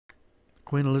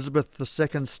Queen Elizabeth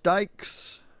II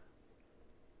Stakes.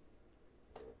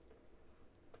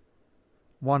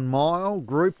 1 mile,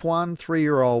 Group 1,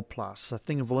 3-year-old plus. A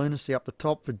Thing of Lunacy up the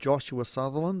top for Joshua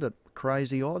Sutherland at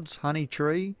crazy odds. Honey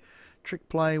Tree, Trick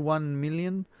Play 1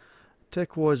 million.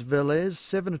 Turquoise Velez,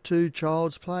 7-2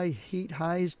 Child's Play. Heat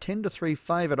Haze, 10-3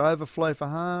 favourite. Overflow for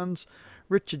Hans.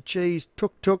 Richard Cheese,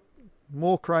 Tuk,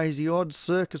 more crazy odds.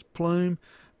 Circus Plume,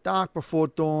 Dark Before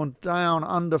Dawn, Down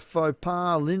Under Faux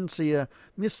Pas, Lincia,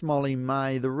 Miss Molly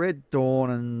May, The Red Dawn,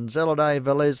 and Zelade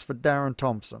Velez for Darren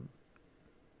Thompson.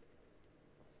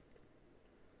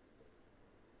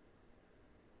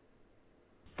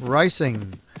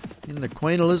 Racing in the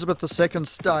Queen Elizabeth II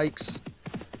Stakes,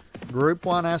 Group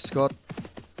 1 Ascot,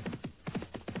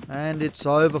 and it's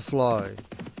Overflow.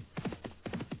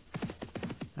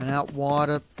 And out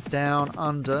wider, Down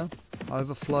Under.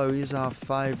 Overflow is our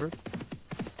favourite.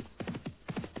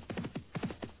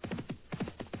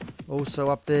 Also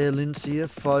up there, Lincia,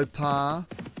 Faux Pas,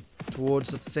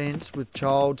 towards the fence with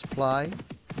Child's Play,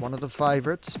 one of the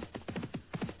favourites.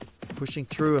 Pushing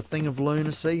through A Thing of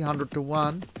Lunacy,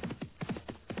 100-1.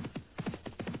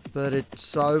 But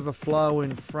it's Overflow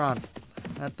in front.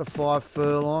 At the 5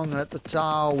 furlong, and at the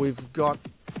tail we've got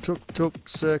Tuk,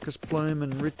 Circus Plume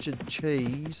and Richard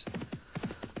Cheese.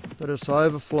 But it's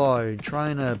Overflow.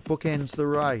 Trainer bookends the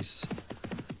race.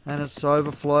 And it's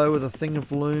Overflow with A Thing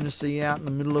of Lunacy out in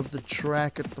the middle of the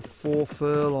track at the 4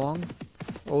 furlong.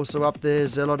 Also up there,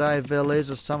 Zelade Velez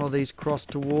as some of these cross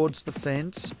towards the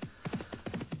fence.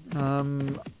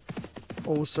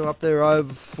 Also up there,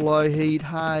 Overflow, Heat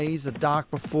Haze, The Dark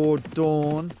Before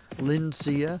Dawn,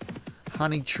 Lincia,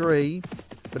 Honey Tree.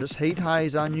 But it's Heat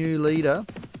Haze, our new leader.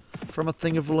 From A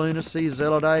Thing of Lunacy,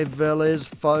 Zelade Velez,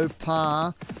 Faux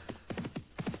Pas.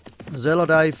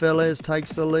 Zelade Velez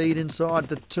takes the lead inside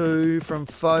the 2 from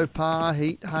Faux Pas,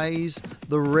 Heat Haze,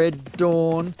 The Red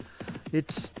Dawn.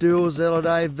 It's still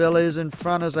Zelade Velez in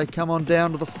front as they come on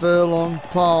down to the furlong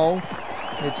pole.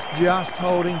 It's just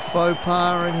holding Faux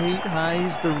Pas and Heat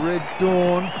Haze, The Red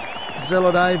Dawn.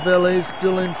 Zelade Velez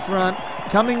still in front.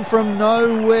 Coming from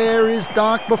nowhere is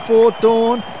Dark Before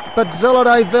Dawn, but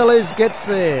Zelade Velez gets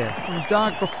there. From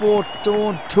Dark Before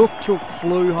Dawn, Tuk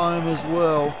flew home as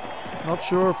well. Not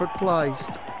sure if it placed.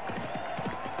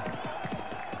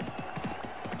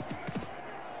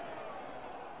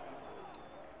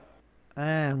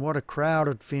 And what a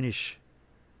crowded finish.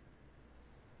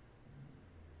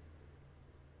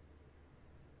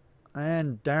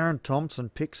 And Darren Thompson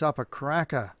picks up a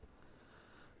cracker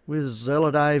with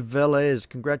Zelade Velez.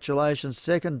 Congratulations.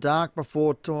 Second, Dark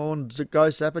Before Dawn. Go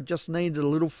Sapper just needed a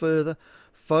little further.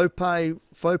 Faux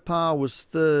Pas was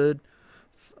third.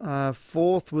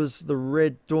 Fourth was The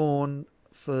Red Dawn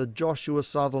for Joshua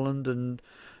Sutherland. And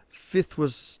fifth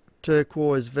was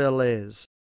Turquoise Velez.